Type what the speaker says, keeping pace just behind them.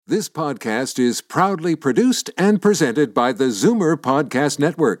This podcast is proudly produced and presented by the Zoomer Podcast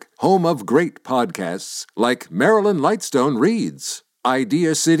Network, home of great podcasts like Marilyn Lightstone Reads,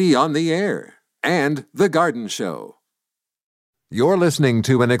 Idea City on the Air, and The Garden Show. You're listening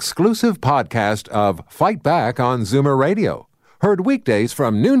to an exclusive podcast of Fight Back on Zoomer Radio, heard weekdays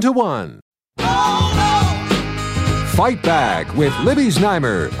from noon to 1. Oh, no! Fight Back with Libby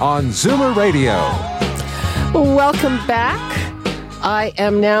Znaimer on Zoomer Radio. Welcome back. I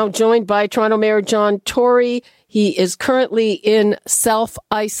am now joined by Toronto Mayor John Tory. He is currently in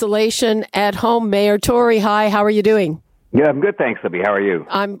self-isolation at home. Mayor Tory, hi, how are you doing? Yeah, I'm good, thanks, Libby. How are you?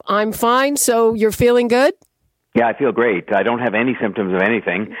 I'm fine. So you're feeling good? Yeah, I feel great. I don't have any symptoms of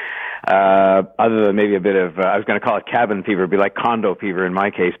anything, other than maybe a bit of, I was going to call it cabin fever, it'd be like condo fever in my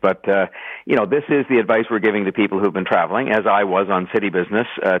case. But, this is the advice we're giving to people who've been traveling, as I was on city business,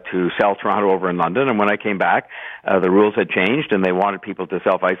 to sell Toronto over in London. And when I came back, the rules had changed and they wanted people to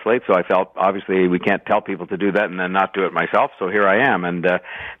self-isolate. So I felt, obviously, we can't tell people to do that and then not do it myself. So here I am. And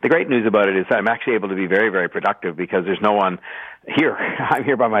the great news about it is I'm actually able to be very, very productive because there's no one here. I'm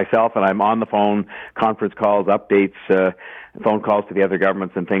here by myself and I'm on the phone, conference calls, updates, phone calls to the other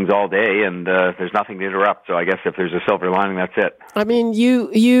governments and things all day, and there's nothing to interrupt. So I guess if there's a silver lining, that's it. I mean,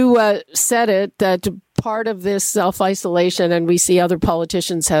 you said it, that part of this self-isolation, and we see other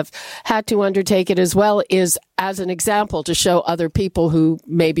politicians have had to undertake it as well, is as an example to show other people who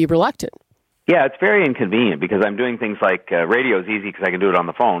may be reluctant. Yeah, it's very inconvenient because I'm doing things like radio is easy because I can do it on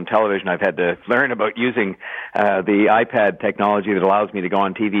the phone. Television, I've had to learn about using the iPad technology that allows me to go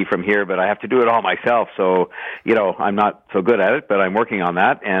on TV from here, but I have to do it all myself. So, I'm not so good at it, but I'm working on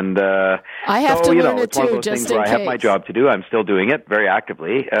that. And I have to learn it too, just in case. It's one of those things where I have my job to do. I'm still doing it very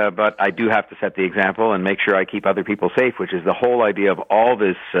actively, but I do have to set the example and make sure I keep other people safe, which is the whole idea of all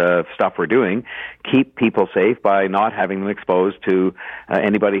this stuff we're doing. Keep people safe by not having them exposed to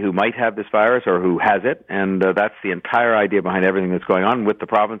anybody who might have this virus or who has it, and that's the entire idea behind everything that's going on with the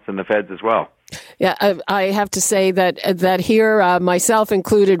province and the feds as well. Yeah, I have to say that here, myself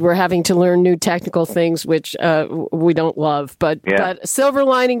included, we're having to learn new technical things, which we don't love. But silver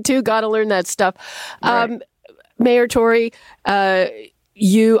lining too, got to learn that stuff. Right. Mayor Tory,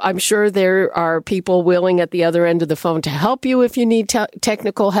 I'm sure there are people willing at the other end of the phone to help you if you need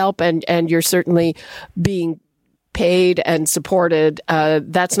technical help, and you're certainly being paid and supported.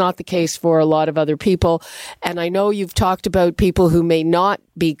 That's not the case for a lot of other people. And I know you've talked about people who may not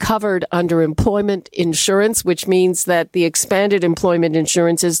be covered under employment insurance, which means that the expanded employment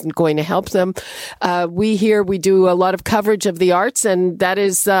insurance isn't going to help them. We do a lot of coverage of the arts, and that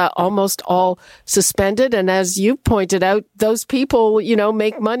is almost all suspended. And as you pointed out, those people,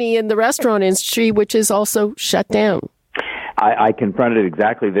 make money in the restaurant industry, which is also shut down. I confronted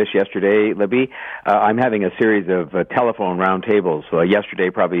exactly this yesterday, Libby. I'm having a series of telephone roundtables. Yesterday,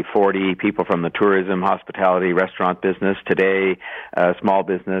 probably 40 people from the tourism, hospitality, restaurant business. Today, small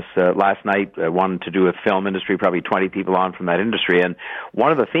business. Last night, one to do with film industry, probably 20 people on from that industry. And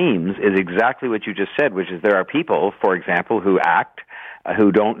one of the themes is exactly what you just said, which is there are people, for example, who act,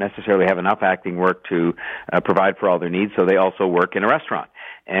 who don't necessarily have enough acting work to provide for all their needs, so they also work in a restaurant.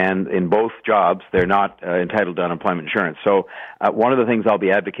 And in both jobs, they're not entitled to unemployment insurance. So one of the things I'll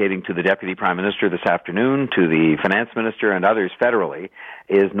be advocating to the Deputy Prime Minister this afternoon, to the Finance Minister and others federally,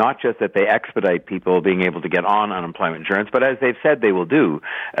 is not just that they expedite people being able to get on unemployment insurance, but as they've said they will do,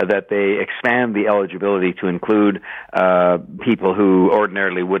 that they expand the eligibility to include people who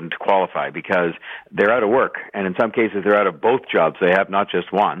ordinarily wouldn't qualify because they're out of work. And in some cases, they're out of both jobs. They have not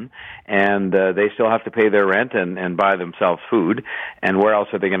just one. And they still have to pay their rent and buy themselves food. And where else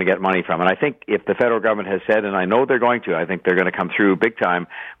are they going to get money from? And I think if the federal government has said, and I know they're going to, I think they're going to come through big time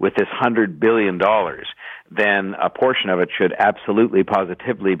with this $100 billion, then a portion of it should absolutely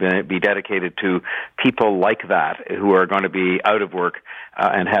positively be dedicated to people like that who are going to be out of work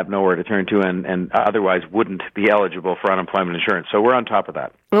and have nowhere to turn to and otherwise wouldn't be eligible for unemployment insurance. So we're on top of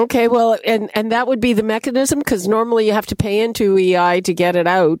that. Okay, well, and that would be the mechanism, because normally you have to pay into EI to get it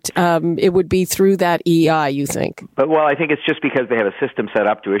out. It would be through that EI, you think? Well, I think it's just because they have a system set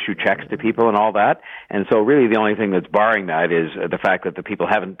up to issue checks to people and all that. And so really the only thing that's barring that is the fact that the people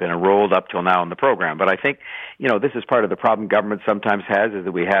haven't been enrolled up till now in the program. But I think, this is part of the problem government sometimes has, is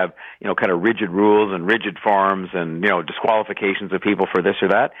that we have, kind of rigid rules and rigid forms and, disqualifications of people for this or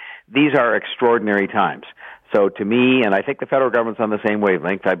that. These are extraordinary times. So to me, and I think the federal government's on the same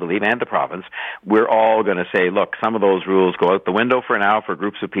wavelength, I believe, and the province, we're all going to say, look, some of those rules go out the window for now for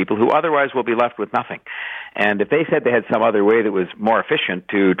groups of people who otherwise will be left with nothing. And if they said they had some other way that was more efficient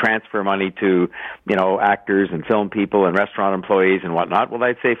to transfer money to, actors and film people and restaurant employees and whatnot, well,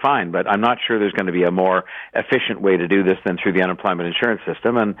 I'd say fine. But I'm not sure there's going to be a more efficient way to do this than through the unemployment insurance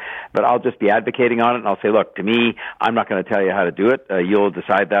system. But I'll just be advocating on it, and I'll say, look, to me, I'm not going to tell you how to do it. You'll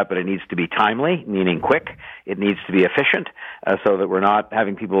decide that, but it needs to be timely, meaning quick. It needs to be efficient, so that we're not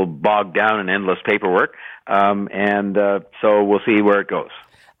having people bogged down in endless paperwork. So we'll see where it goes.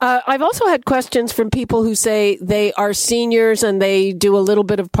 I've also had questions from people who say they are seniors and they do a little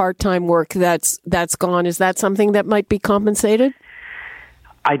bit of part-time work that's gone. Is that something that might be compensated?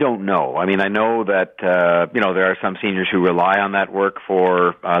 I don't know. I mean, I know that, there are some seniors who rely on that work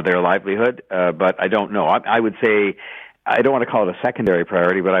for their livelihood, but I don't know. I would say, I don't want to call it a secondary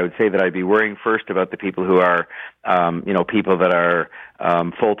priority, but I would say that I'd be worrying first about the people who are, people that are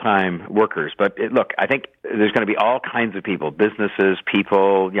full-time workers. But look, I think there's going to be all kinds of people, businesses,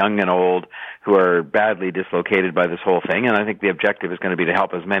 people, young and old, who are badly dislocated by this whole thing. And I think the objective is going to be to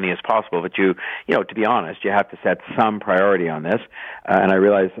help as many as possible. But to be honest, you have to set some priority on this. And I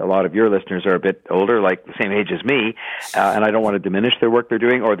realize a lot of your listeners are a bit older, like the same age as me, and I don't want to diminish their work they're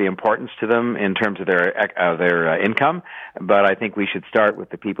doing or the importance to them in terms of their income. But I think we should start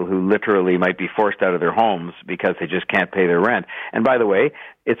with the people who literally might be forced out of their homes because they just can't pay their rent. And by the way,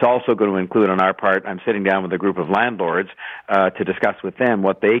 it's also going to include on our part, I'm sitting down with a group of landlords to discuss with them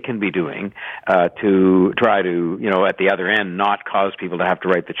what they can be doing to try to, at the other end, not cause people to have to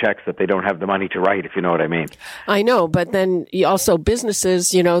write the checks that they don't have the money to write, if you know what I mean. I know, but then also businesses,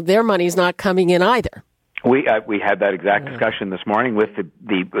 their money's not coming in either. We had that exact discussion this morning with the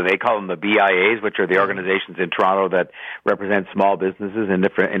they call them the BIAs, which are the organizations in Toronto that represent small businesses in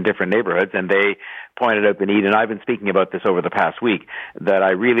different neighborhoods, and they pointed out the need, and I've been speaking about this over the past week, that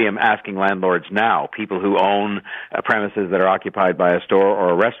I really am asking landlords now, people who own premises that are occupied by a store or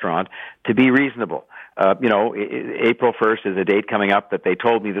a restaurant, to be reasonable. April 1st is a date coming up that they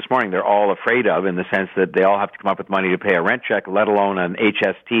told me this morning they're all afraid of, in the sense that they all have to come up with money to pay a rent check, let alone an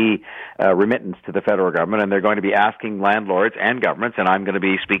HST remittance to the federal government, and they're going to be asking landlords and governments, and I'm going to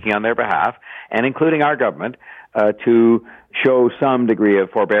be speaking on their behalf, and including our government, to show some degree of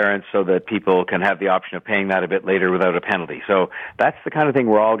forbearance so that people can have the option of paying that a bit later without a penalty. So that's the kind of thing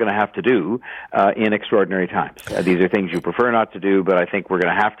we're all going to have to do in extraordinary times. These are things you prefer not to do, but I think we're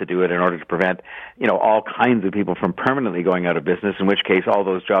going to have to do it in order to prevent, all kinds of people from permanently going out of business, in which case all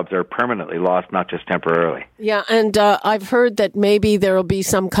those jobs are permanently lost, not just temporarily. Yeah, and I've heard that maybe there will be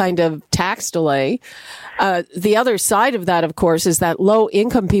some kind of tax delay. The other side of that, of course, is that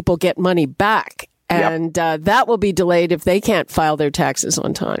low-income people get money back. And that will be delayed if they can't file their taxes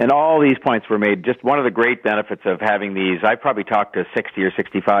on time. And all these points were made. Just one of the great benefits of having these, I've probably talked to 60 or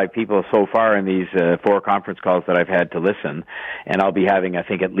 65 people so far in these 4 conference calls that I've had to listen, and I'll be having, I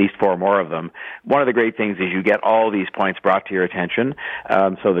think, at least 4 more of them. One of the great things is you get all these points brought to your attention,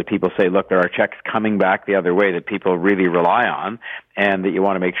 so that people say, look, there are checks coming back the other way that people really rely on, and that you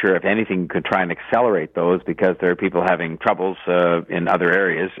want to make sure, if anything, you could try and accelerate those, because there are people having troubles in other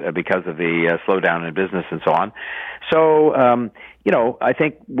areas because of the slowdown in business and so on. So, I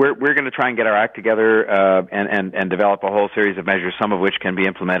think we're going to try and get our act together and develop a whole series of measures, some of which can be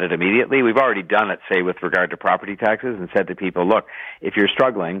implemented immediately. We've already done it, say, with regard to property taxes, and said to people, look, if you're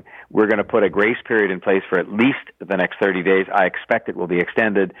struggling, we're going to put a grace period in place for at least the next 30 days. I expect it will be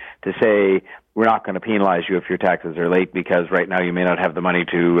extended to say, we're not going to penalize you if your taxes are late, because right now you may not have the money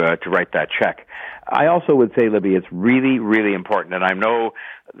to write that check. I also would say, Libby, it's really, really important, and I know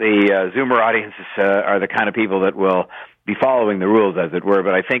the Zoomer audiences are the kind of people that will be following the rules, as it were,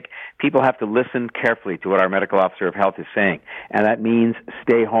 but I think people have to listen carefully to what our medical officer of health is saying, and that means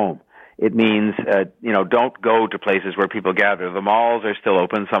stay home. It means, don't go to places where people gather. The malls are still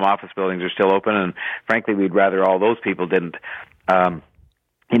open. Some office buildings are still open, and frankly, we'd rather all those people didn't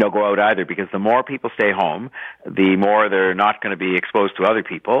go out either, because the more people stay home, the more they're not going to be exposed to other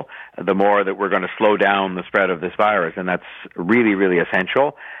people, the more that we're going to slow down the spread of this virus, and that's really, really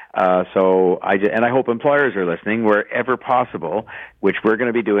essential. I hope employers are listening wherever possible, which we're going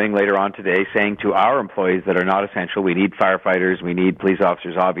to be doing later on today, saying to our employees that are not essential, we need firefighters, we need police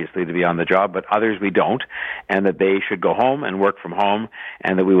officers, obviously, to be on the job, but others we don't, and that they should go home and work from home,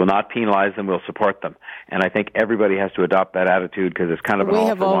 and that we will not penalize them, we'll support them. And I think everybody has to adopt that attitude, because it's kind of an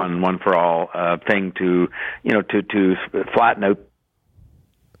all-for-one, one-for-all thing to flatten out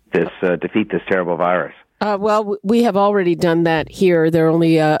this, defeat this terrible virus. Well, we have already done that here. There are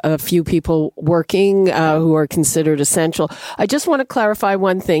only a few people working who are considered essential. I just want to clarify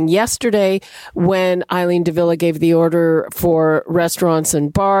one thing. Yesterday, when Eileen de Villa gave the order for restaurants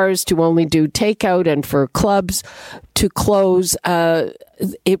and bars to only do takeout and for clubs to close,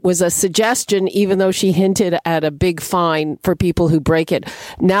 it was a suggestion, even though she hinted at a big fine for people who break it.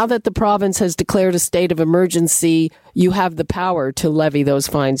 Now that the province has declared a state of emergency, you have the power to levy those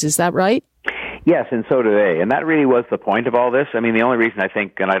fines. Is that right? Yes, and so do they. And that really was the point of all this. I mean, the only reason I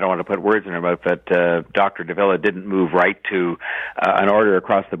think, and I don't want to put words in her mouth, that Dr. de Villa didn't move right to an order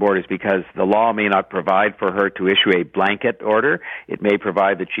across the board is because the law may not provide for her to issue a blanket order. It may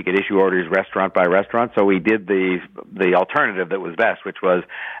provide that she could issue orders restaurant by restaurant. So we did the alternative that was best, which was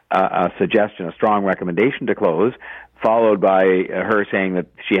a suggestion, a strong recommendation to close, followed by her saying that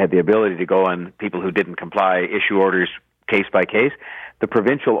she had the ability to go and people who didn't comply issue orders case by case. The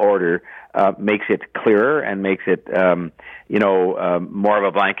provincial order makes it clearer and makes it, more of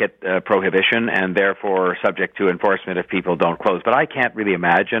a blanket prohibition and therefore subject to enforcement if people don't close. But I can't really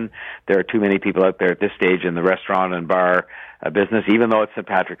imagine there are too many people out there at this stage in the restaurant and bar business, even though it's St.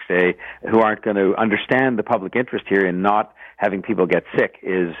 Patrick's Day, who aren't going to understand the public interest here in not having people get sick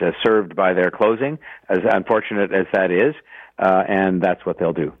is served by their closing, as unfortunate as that is, and that's what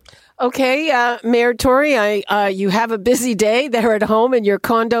they'll do. Okay, Mayor Tory, you have a busy day there at home in your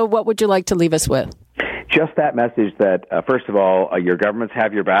condo. What would you like to leave us with? Just that message that, first of all, your governments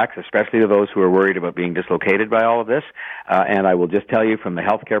have your backs, especially to those who are worried about being dislocated by all of this. And I will just tell you from the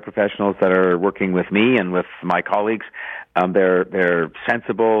healthcare professionals that are working with me and with my colleagues, they're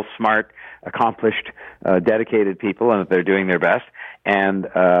sensible, smart, accomplished, dedicated people, and that they're doing their best. And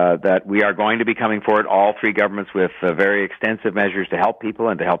that we are going to be coming forward, all three governments, with very extensive measures to help people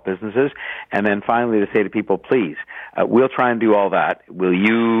and to help businesses. And then finally to say to people, please, we'll try and do all that. Will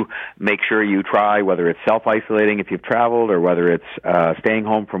you make sure you try, whether it's self-isolating if you've traveled, or whether it's staying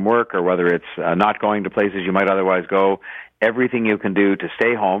home from work, or whether it's not going to places you might otherwise go, everything you can do to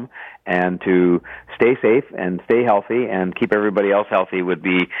stay home and to stay safe and stay healthy and keep everybody else healthy would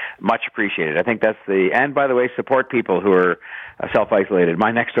be much appreciated. I think that's and by the way, support people who are self-isolated. My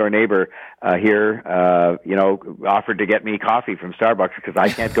next door neighbor here, offered to get me coffee from Starbucks because I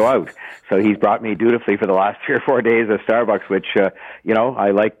can't go out. So he's brought me dutifully for the last 3 or 4 days of Starbucks, which, I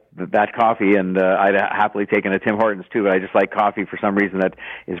like that coffee, and I'd happily taken a Tim Hortons too, but I just like coffee for some reason that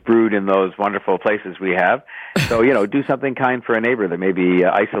is brewed in those wonderful places we have. So, do something kind for a neighbor that may be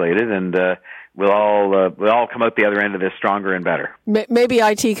isolated, and we'll all come out the other end of this stronger and better. Maybe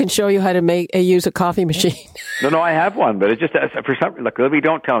IT can show you how to use a coffee machine. No, I have one, but it just for some. Look, Libby,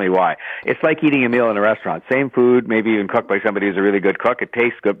 don't tell me why. It's like eating a meal in a restaurant. Same food, maybe even cooked by somebody who's a really good cook. It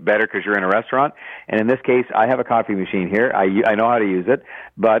tastes better because you're in a restaurant. And in this case, I have a coffee machine here. I know how to use it,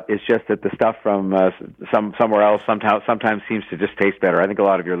 but it's just that the stuff from somewhere else sometimes seems to just taste better. I think a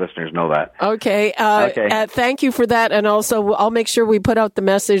lot of your listeners know that. Okay. Thank you for that, and also I'll make sure we put out the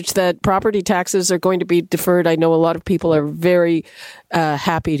message that property taxes are going to be deferred. I know a lot of people are very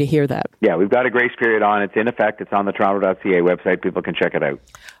happy to hear that. Yeah, we've got a grace period on. It's in effect. It's on the Toronto.ca website. People can check it out.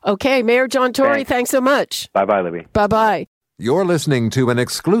 Okay, Mayor John Tory, thanks so much. Bye-bye, Libby. Bye-bye. You're listening to an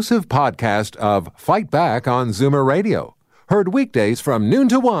exclusive podcast of Fight Back on Zoomer Radio. Heard weekdays from noon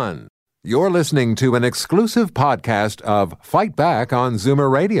to 1. You're listening to an exclusive podcast of Fight Back on Zoomer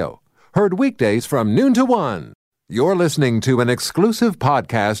Radio. Heard weekdays from noon to 1. You're listening to an exclusive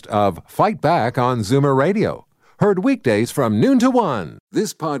podcast of Fight Back on Zoomer Radio. Heard weekdays from noon to 1.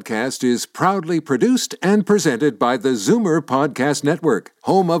 This podcast is proudly produced and presented by the Zoomer Podcast Network,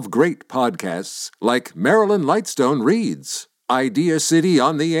 home of great podcasts like Marilyn Lightstone Reads, Idea City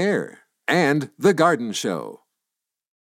on the Air, and The Garden Show.